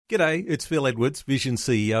G'day, it's Phil Edwards, Vision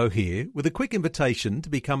CEO here, with a quick invitation to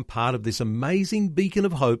become part of this amazing beacon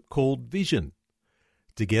of hope called Vision.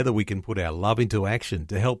 Together we can put our love into action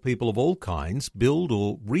to help people of all kinds build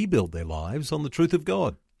or rebuild their lives on the truth of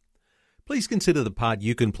God. Please consider the part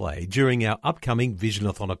you can play during our upcoming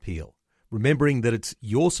Visionathon appeal, remembering that it's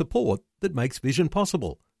your support that makes Vision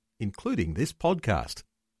possible, including this podcast.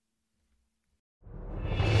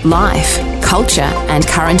 Life, culture and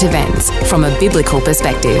current events from a biblical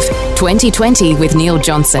perspective. 2020 with Neil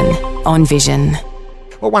Johnson on Vision.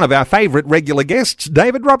 Well, one of our favourite regular guests,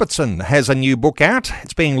 David Robertson, has a new book out.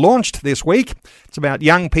 It's being launched this week. It's about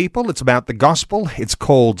young people. It's about the gospel. It's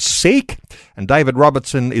called Seek. And David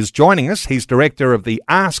Robertson is joining us. He's director of the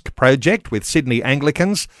Ask Project with Sydney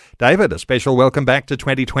Anglicans. David, a special welcome back to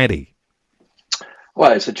 2020.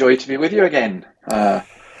 Well, it's a joy to be with you again.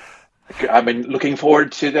 I've been looking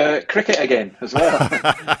forward to the cricket again as well.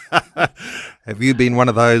 Have you been one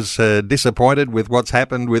of those disappointed with what's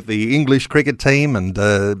happened with the English cricket team? And,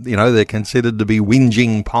 they're considered to be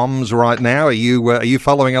whinging Poms right now. Are you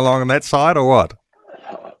following along on that side or what?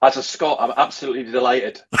 As a Scot, I'm absolutely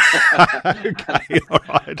delighted. Okay,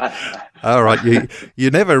 all right.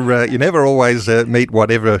 You never always meet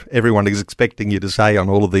whatever everyone is expecting you to say on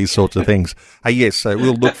all of these sorts of things. Hey, yes,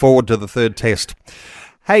 we'll look forward to the third test.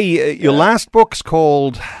 Hey, your last book's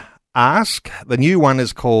called Ask. The new one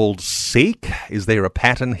is called Seek. Is there a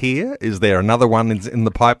pattern here? Is there another one in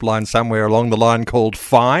the pipeline somewhere along the line called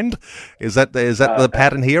Find? Is that the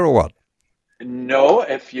pattern here or what? No,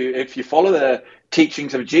 if you follow the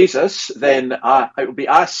teachings of Jesus, then it will be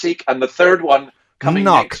Ask, Seek, and the third one coming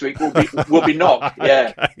next week will be Knock.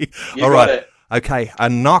 Yeah, okay. All right. It. Okay, a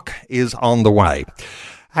knock is on the way.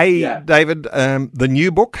 Hey, David, the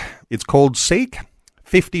new book, it's called Seek.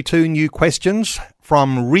 52 new questions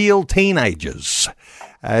from real teenagers.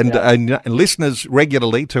 And listeners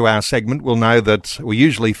regularly to our segment will know that we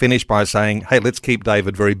usually finish by saying, hey, let's keep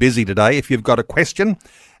David very busy today. If you've got a question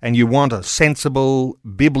and you want a sensible,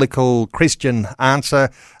 biblical, Christian answer,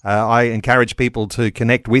 I encourage people to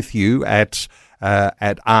connect with you at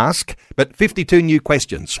Ask. But 52 new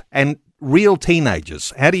questions and real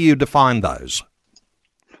teenagers. How do you define those?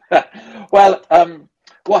 Well,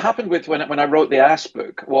 what happened when I wrote the Ask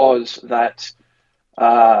book was that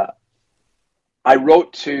I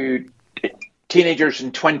wrote to teenagers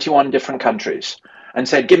in 21 different countries and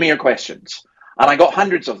said, give me your questions. And I got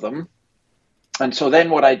hundreds of them. And so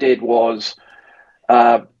then what I did was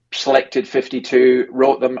selected 52,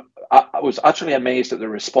 wrote them. I was utterly amazed at the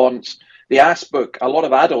response. The Ask book, a lot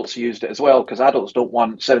of adults used it as well because adults don't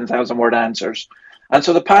want 7,000 word answers. And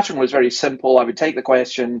so the pattern was very simple. I would take the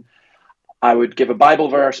question, I would give a Bible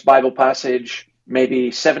verse, Bible passage, maybe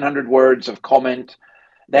 700 words of comment.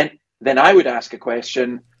 Then I would ask a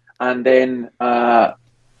question, and then what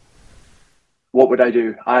would I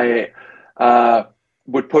do? I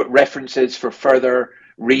would put references for further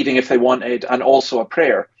reading if they wanted, and also a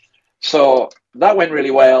prayer. So that went really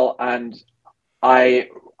well, and I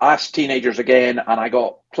asked teenagers again, and I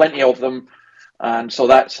got plenty of them. And so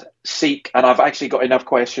that's Seek, and I've actually got enough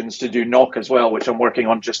questions to do Knock as well, which I'm working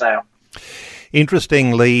on just now.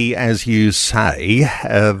 Interestingly, as you say,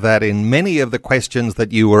 that in many of the questions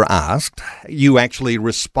that you were asked, you actually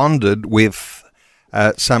responded with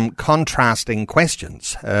some contrasting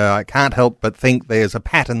questions. I can't help but think there's a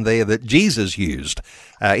pattern there that Jesus used,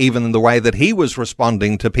 even in the way that he was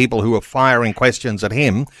responding to people who were firing questions at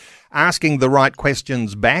him. Asking the right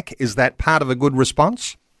questions back, is that part of a good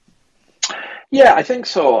response? Yeah, I think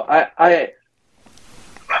so.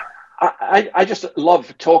 I just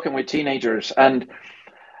love talking with teenagers, and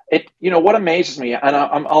what amazes me, and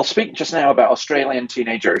I'll speak just now about Australian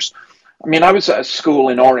teenagers. I mean, I was at a school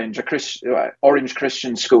in Orange, Orange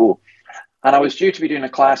Christian school, and I was due to be doing a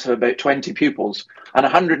class of about 20 pupils, and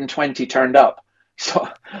 120 turned up. So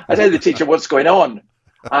I said to the teacher, what's going on?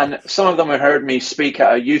 And some of them had heard me speak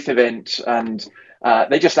at a youth event, and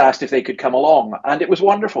they just asked if they could come along. And it was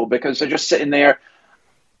wonderful because they're just sitting there.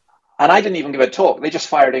 And I didn't even give a talk. They just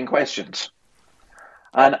fired in questions.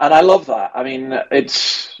 And I love that. I mean,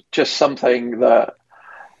 it's just something that,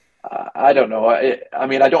 I don't know. I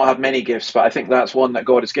mean, I don't have many gifts, but I think that's one that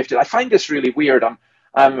God has gifted. I find this really weird.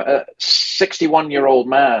 I'm a 61-year-old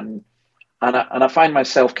man, and I find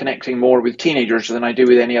myself connecting more with teenagers than I do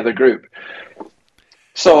with any other group.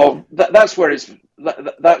 So that's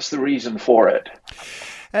the reason for it.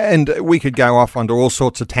 And we could go off onto all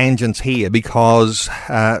sorts of tangents here because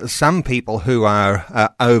some people who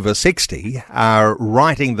are over 60 are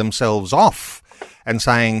writing themselves off and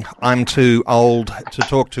saying, I'm too old to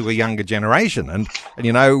talk to a younger generation. And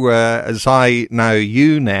as I know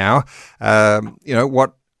you now,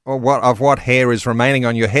 what or what hair is remaining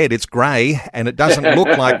on your head. It's grey, and it doesn't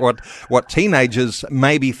look like what teenagers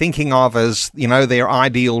may be thinking of as, their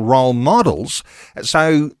ideal role models.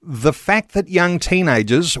 So the fact that young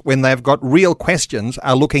teenagers, when they've got real questions,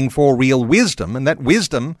 are looking for real wisdom, and that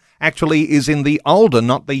wisdom actually is in the older,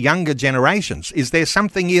 not the younger generations. Is there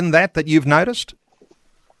something in that you've noticed?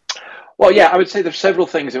 Well, yeah, I would say there's several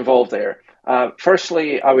things involved there.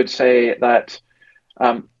 Firstly, I would say that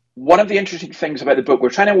one of the interesting things about the book, we're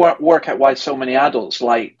trying to work out why so many adults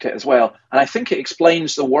liked it as well. And I think it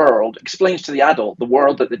explains to the adult, the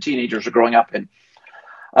world that the teenagers are growing up in.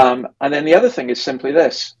 And then the other thing is simply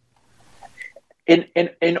this.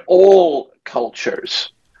 In all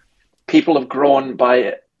cultures, people have grown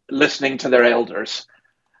by listening to their elders.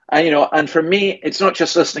 And for me, it's not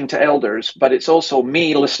just listening to elders, but it's also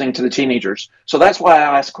me listening to the teenagers. So that's why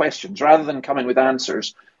I ask questions rather than coming with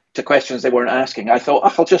answers to questions they weren't asking. I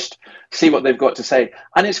thought, I'll just see what they've got to say.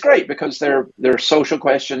 And it's great because they're social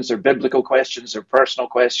questions, they're biblical questions, they're personal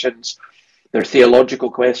questions, they're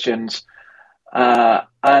theological questions. I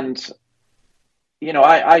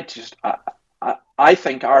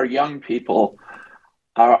think our young people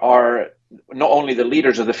are not only the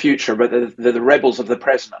leaders of the future, but the rebels of the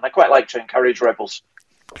present. And I quite like to encourage rebels.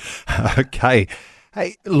 Okay.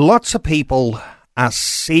 Hey, lots of people are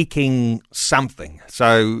seeking something.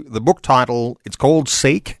 So the book title, it's called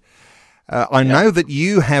Seek. I know that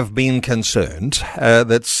you have been concerned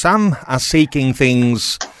that some are seeking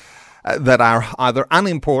things that are either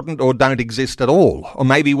unimportant or don't exist at all, or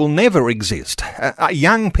maybe will never exist.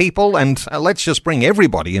 Young people, and let's just bring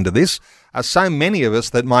everybody into this, are so many of us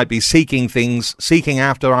that might be seeking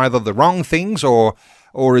after either the wrong things, or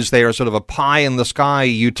is there a sort of a pie-in-the-sky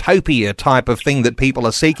utopia type of thing that people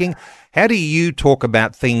are seeking? How do you talk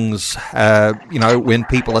about things, when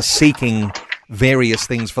people are seeking various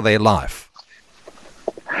things for their life?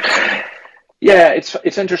 Yeah,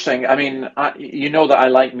 it's interesting. I mean, that I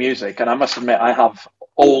like music, and I must admit I have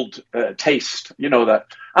old taste. You know that.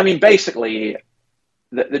 I mean, basically,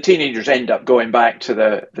 the teenagers end up going back to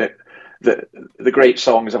the great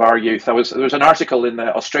songs of our youth. There was an article in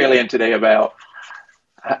the Australian today about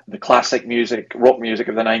the classic music, rock music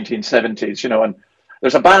of the 1970s. And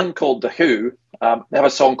there's a band called The Who. They have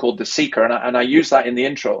a song called The Seeker, and I use that in the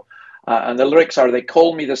intro. And the lyrics are, "They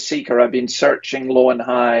call me the seeker. I've been searching low and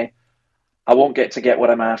high. I won't get to get what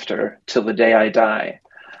I'm after till the day I die."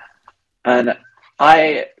 And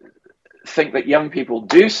I think that young people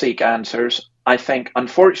do seek answers. I think,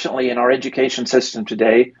 unfortunately, in our education system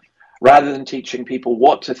today, rather than teaching people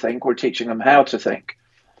what to think, we're teaching them how to think.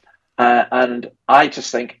 And I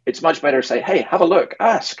just think it's much better to say, hey, have a look,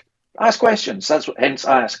 ask questions. Hence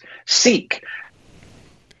ask. Seek,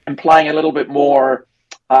 implying a little bit more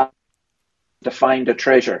to find a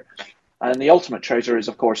treasure. And the ultimate treasure is,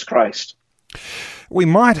 of course, Christ. We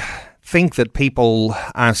might think that people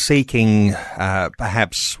are seeking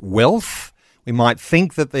perhaps wealth. We might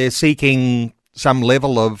think that they're seeking some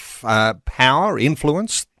level of power,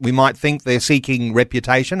 influence. We might think they're seeking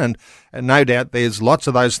reputation, and no doubt there's lots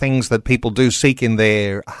of those things that people do seek in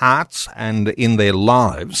their hearts and in their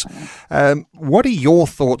lives. What are your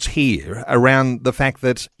thoughts here around the fact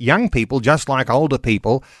that young people, just like older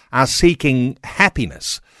people, are seeking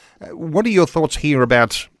happiness? What are your thoughts here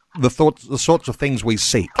about the sorts of things we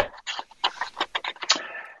seek?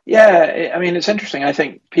 Yeah, I mean, it's interesting. I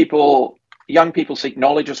think young people seek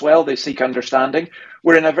knowledge as well. They seek understanding.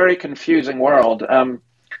 We're in a very confusing world.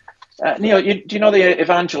 Neil, do you know the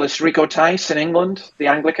evangelist Rico Tice in England, the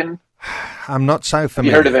Anglican? I'm not so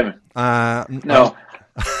familiar. Have you heard of him? No.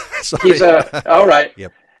 Sorry. All right.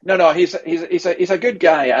 Yep. No, he's a good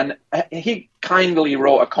guy, and he kindly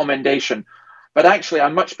wrote a commendation. But actually, I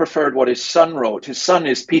much preferred what his son wrote. His son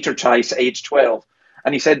is Peter Tice, age 12.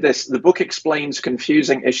 And he said this: "The book explains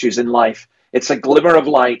confusing issues in life. It's a glimmer of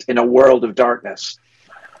light in a world of darkness."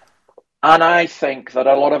 And I think that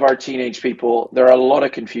a lot of our teenage people, there are a lot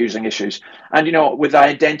of confusing issues. And, with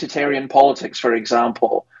identitarian politics, for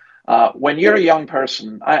example, when you're a young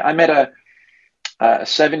person, I met a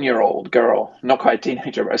 7-year-old girl, not quite a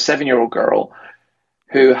teenager, but a 7-year-old girl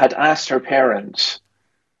who had asked her parents,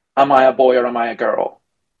 "Am I a boy or am I a girl?"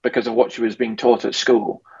 because of what she was being taught at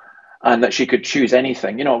school, and that she could choose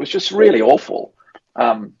anything. It was just really awful.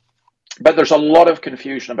 But there's a lot of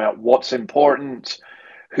confusion about what's important,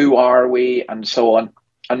 who are we, and so on.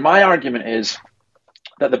 And my argument is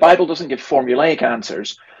that the Bible doesn't give formulaic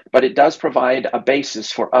answers, but it does provide a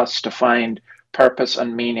basis for us to find purpose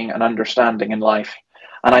and meaning and understanding in life.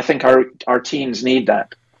 And I think our teens need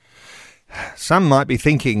that. Some might be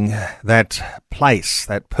thinking that place,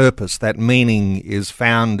 that purpose, that meaning is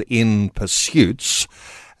found in pursuits.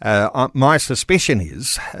 My suspicion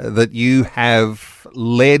is that you have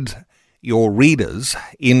led your readers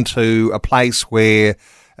into a place where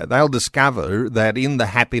they'll discover that in the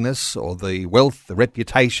happiness or the wealth, the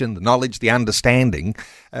reputation, the knowledge, the understanding,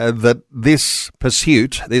 that this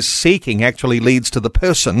pursuit, this seeking actually leads to the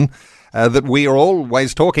person that we are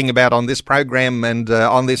always talking about on this program and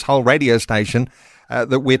on this whole radio station,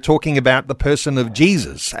 that we're talking about the person of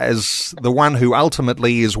Jesus as the one who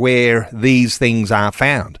ultimately is where these things are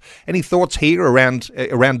found. Any thoughts here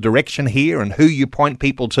around direction here and who you point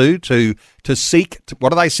people to seek?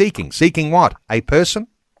 What are they seeking? Seeking what? A person?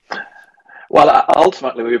 Well,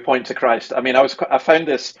 ultimately, we point to Christ. I mean, I found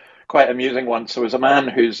this quite amusing once. There was a man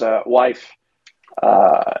whose wife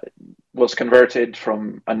was converted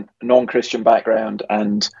from a non-Christian background,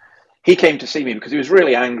 and he came to see me because he was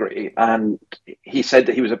really angry, and he said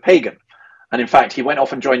that he was a pagan. And in fact, he went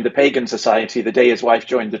off and joined the pagan society the day his wife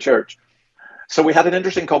joined the church. So we had an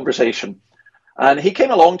interesting conversation. And he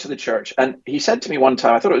came along to the church, and he said to me one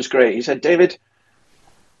time, I thought it was great. He said, David,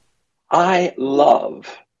 I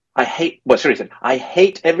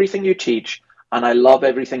hate everything you teach, and I love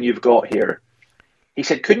everything you've got here. He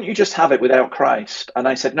said, couldn't you just have it without Christ? And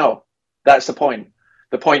I said, no, that's the point.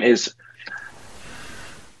 The point is,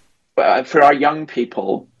 for our young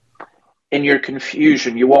people, in your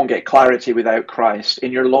confusion, you won't get clarity without Christ.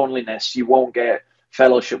 In your loneliness, you won't get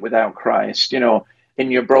fellowship without Christ. You know, in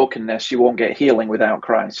your brokenness, you won't get healing without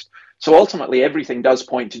Christ. So ultimately, everything does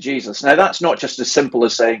point to Jesus. Now, that's not just as simple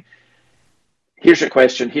as saying, here's your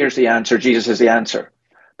question, here's the answer, Jesus is the answer.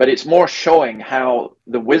 But it's more showing how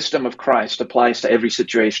the wisdom of Christ applies to every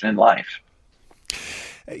situation in life.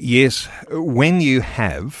 Yes, when you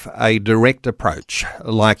have a direct approach,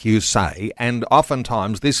 like you say, and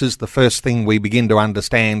oftentimes this is the first thing we begin to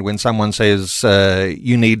understand when someone says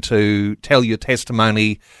you need to tell your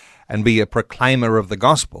testimony and be a proclaimer of the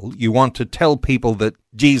gospel, you want to tell people that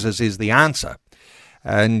Jesus is the answer.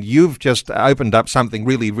 And you've just opened up something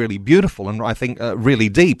really, really beautiful and I think really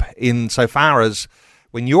deep insofar as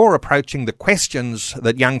when you're approaching the questions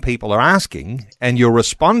that young people are asking and you're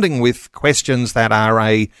responding with questions that are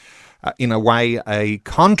in a way, a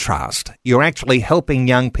contrast, you're actually helping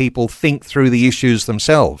young people think through the issues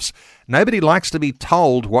themselves. Nobody likes to be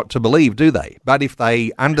told what to believe, do they? But if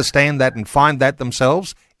they understand that and find that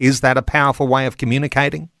themselves, is that a powerful way of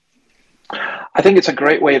communicating? I think it's a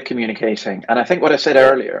great way of communicating. And I think what I said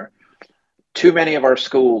earlier, too many of our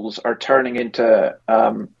schools are turning into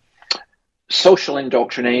social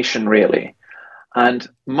indoctrination, really. And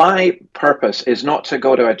my purpose is not to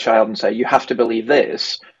go to a child and say, you have to believe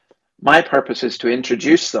this. My purpose is to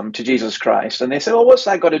introduce them to Jesus Christ. And they say, well, what's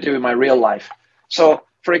that got to do with my real life? So,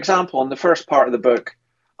 for example, in the first part of the book,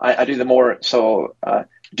 I do the more,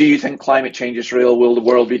 do you think climate change is real? Will the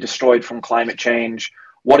world be destroyed from climate change?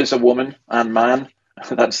 What is a woman and man?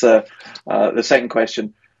 That's the second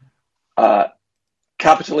question.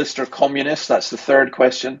 Capitalist or communist? That's the third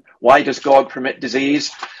question. Why does God permit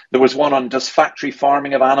disease? There was one on, does factory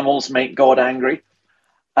farming of animals make God angry?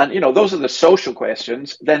 And, those are the social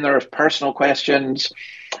questions. Then there are personal questions.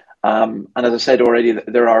 And as I said already,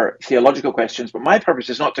 there are theological questions. But my purpose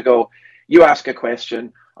is not to go, you ask a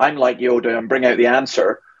question, I'm like Yoda and bring out the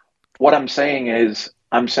answer. What I'm saying is,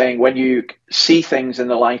 when you see things in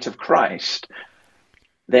the light of Christ,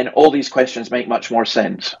 then all these questions make much more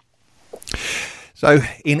sense. So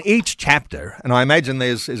in each chapter, and I imagine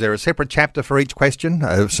is there a separate chapter for each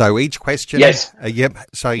question? So each question, yes, yep.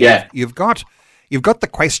 So yeah. you've got the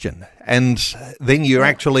question, and then you're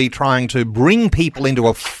actually trying to bring people into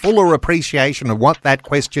a fuller appreciation of what that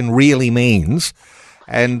question really means,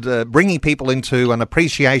 and bringing people into an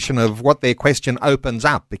appreciation of what their question opens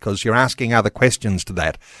up, because you're asking other questions to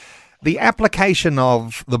that. The application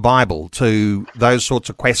of the Bible to those sorts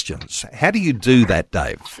of questions, how do you do that,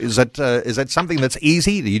 Dave? Is that something that's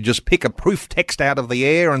easy? Do you just pick a proof text out of the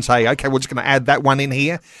air and say, okay, we're just going to add that one in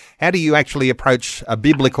here? How do you actually approach a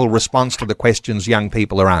biblical response to the questions young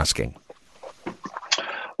people are asking?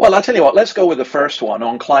 Well, I'll tell you what, let's go with the first one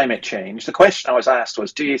on climate change. The question I was asked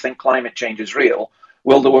was, do you think climate change is real?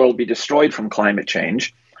 Will the world be destroyed from climate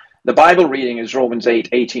change? The Bible reading is Romans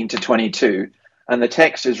 8:18-22. And the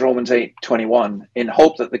text is Romans 8:21, in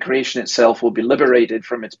hope that the creation itself will be liberated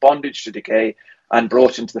from its bondage to decay and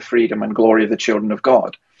brought into the freedom and glory of the children of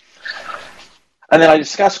God. And then I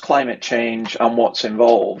discuss climate change and what's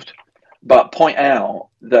involved, but point out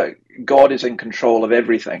that God is in control of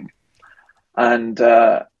everything. And,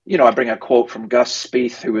 I bring a quote from Gus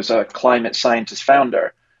Spieth, who was a climate scientist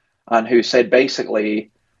founder, and who said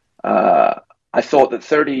basically, I thought that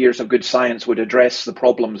 30 years of good science would address the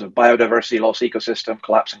problems of biodiversity loss, ecosystem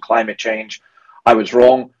collapse, and climate change. I was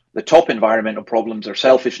wrong. The top environmental problems are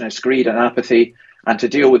selfishness, greed, and apathy. And to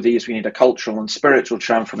deal with these, we need a cultural and spiritual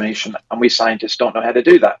transformation. And we scientists don't know how to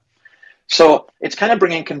do that. So it's kind of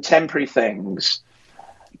bringing contemporary things,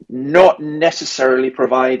 not necessarily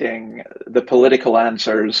providing the political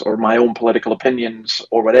answers or my own political opinions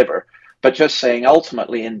or whatever, but just saying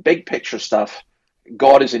ultimately in big picture stuff,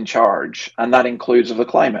 God is in charge, and that includes of the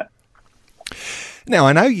climate. Now,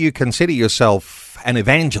 I know you consider yourself an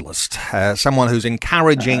evangelist, someone who's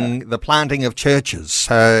encouraging the planting of churches.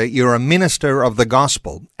 You're a minister of the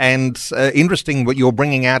gospel, and interesting what you're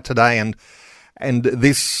bringing out today, and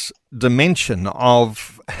this dimension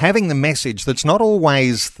of having the message that's not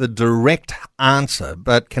always the direct answer,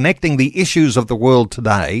 but connecting the issues of the world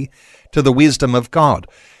today to the wisdom of God.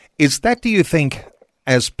 Is that, do you think,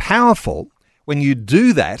 as powerful when you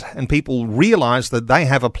do that and people realize that they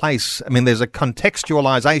have a place? I mean, there's a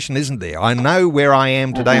contextualization, isn't there? I know where I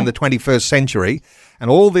am today in the 21st century, and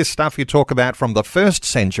all this stuff you talk about from the first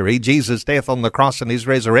century, Jesus' death on the cross and his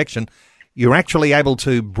resurrection, you're actually able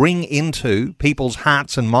to bring into people's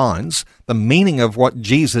hearts and minds the meaning of what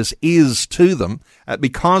Jesus is to them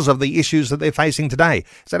because of the issues that they're facing today.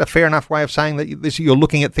 Is that a fair enough way of saying that you're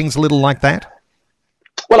looking at things a little like that?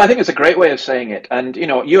 Well, I think it's a great way of saying it. And,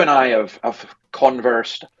 you and I have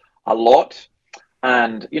conversed a lot.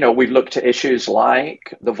 And, we've looked at issues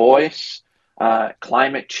like The Voice,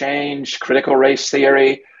 climate change, critical race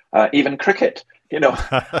theory, even cricket,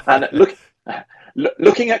 and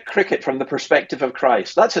looking at cricket from the perspective of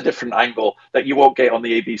Christ, that's a different angle that you won't get on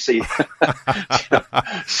the ABC.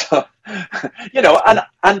 So,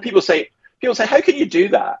 and people say, how can you do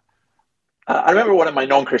that? I remember one of my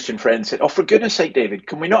non-Christian friends said, "Oh, for goodness sake, David,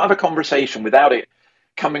 can we not have a conversation without it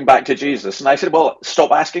coming back to Jesus?" And I said, "Well,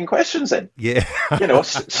 stop asking questions then. Yeah,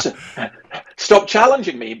 stop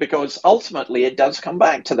challenging me, because ultimately it does come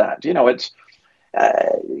back to that. It's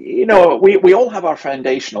we all have our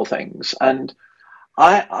foundational things, and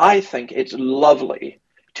I think it's lovely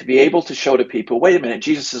to be able to show to people, wait a minute,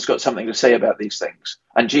 Jesus has got something to say about these things,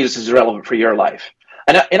 and Jesus is relevant for your life.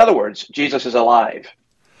 And in other words, Jesus is alive.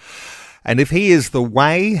 And if he is the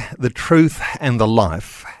way, the truth, and the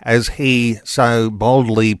life, as he so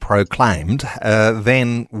boldly proclaimed,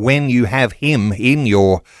 then when you have him in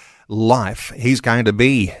your life, he's going to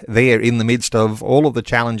be there in the midst of all of the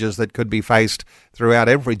challenges that could be faced throughout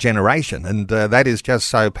every generation. And that is just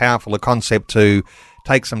so powerful a concept to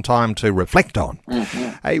take some time to reflect on.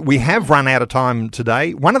 Mm-hmm. We have run out of time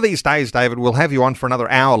today. One of these days, David, we'll have you on for another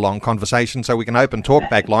hour-long conversation so we can open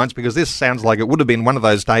talkback lines, because this sounds like it would have been one of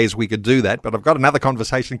those days we could do that. But I've got another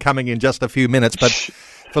conversation coming in just a few minutes. But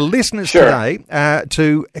for listeners today,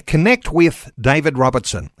 to connect with David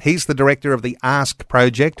Robertson, he's the director of the Ask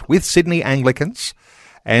Project with Sydney Anglicans.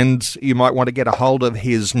 And you might want to get a hold of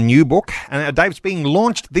his new book. And Dave's being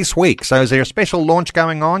launched this week. So is there a special launch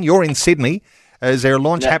going on? You're in Sydney. Is there a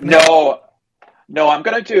launch happening? No, I'm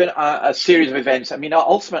going to do a series of events. I mean,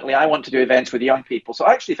 ultimately, I want to do events with young people. So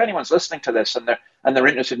actually, if anyone's listening to this and they're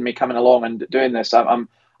interested in me coming along and doing this, I'm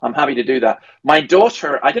happy to do that. My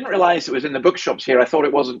daughter, I didn't realize it was in the bookshops here. I thought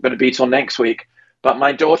it wasn't going to be till next week. But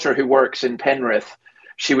my daughter, who works in Penrith,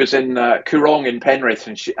 she was in Coorong in Penrith,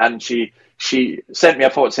 and she sent me a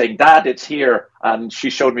photo saying, "Dad, it's here," and she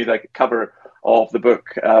showed me the cover of the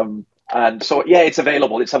book. And so, it's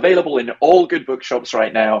available. It's available in all good bookshops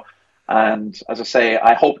right now. And as I say,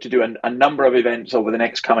 I hope to do a number of events over the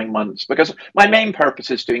next coming months, because my main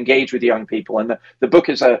purpose is to engage with young people. And the book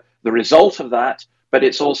is the result of that, but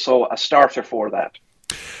it's also a starter for that.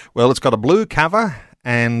 Well, it's got a blue cover,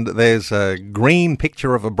 and there's a green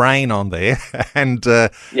picture of a brain on there. and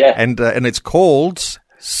it's called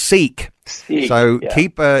Seek. So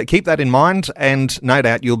keep that in mind, and no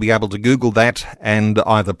doubt you'll be able to Google that and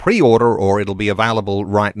either pre-order or it'll be available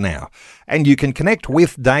right now. And you can connect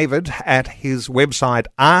with David at his website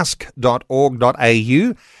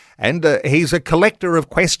ask.org.au, and he's a collector of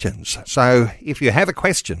questions. So if you have a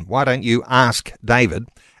question, why don't you ask David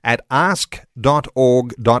at ask.org.au.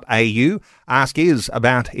 Ask is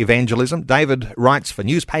about evangelism. David writes for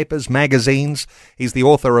newspapers, magazines. He's the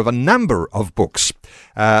author of a number of books.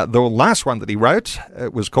 The last one that he wrote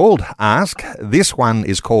was called Ask. This one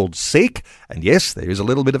is called Seek. And yes, there is a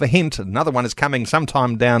little bit of a hint. Another one is coming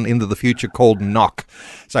sometime down into the future called Knock.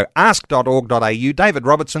 So ask.org.au. David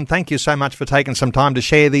Robertson, thank you so much for taking some time to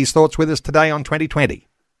share these thoughts with us today on 2020.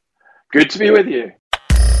 Good to be with you.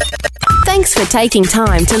 Thanks for taking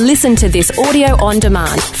time to listen to this audio on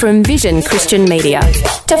demand from Vision Christian Media.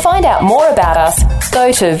 To find out more about us,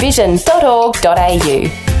 go to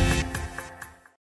vision.org.au.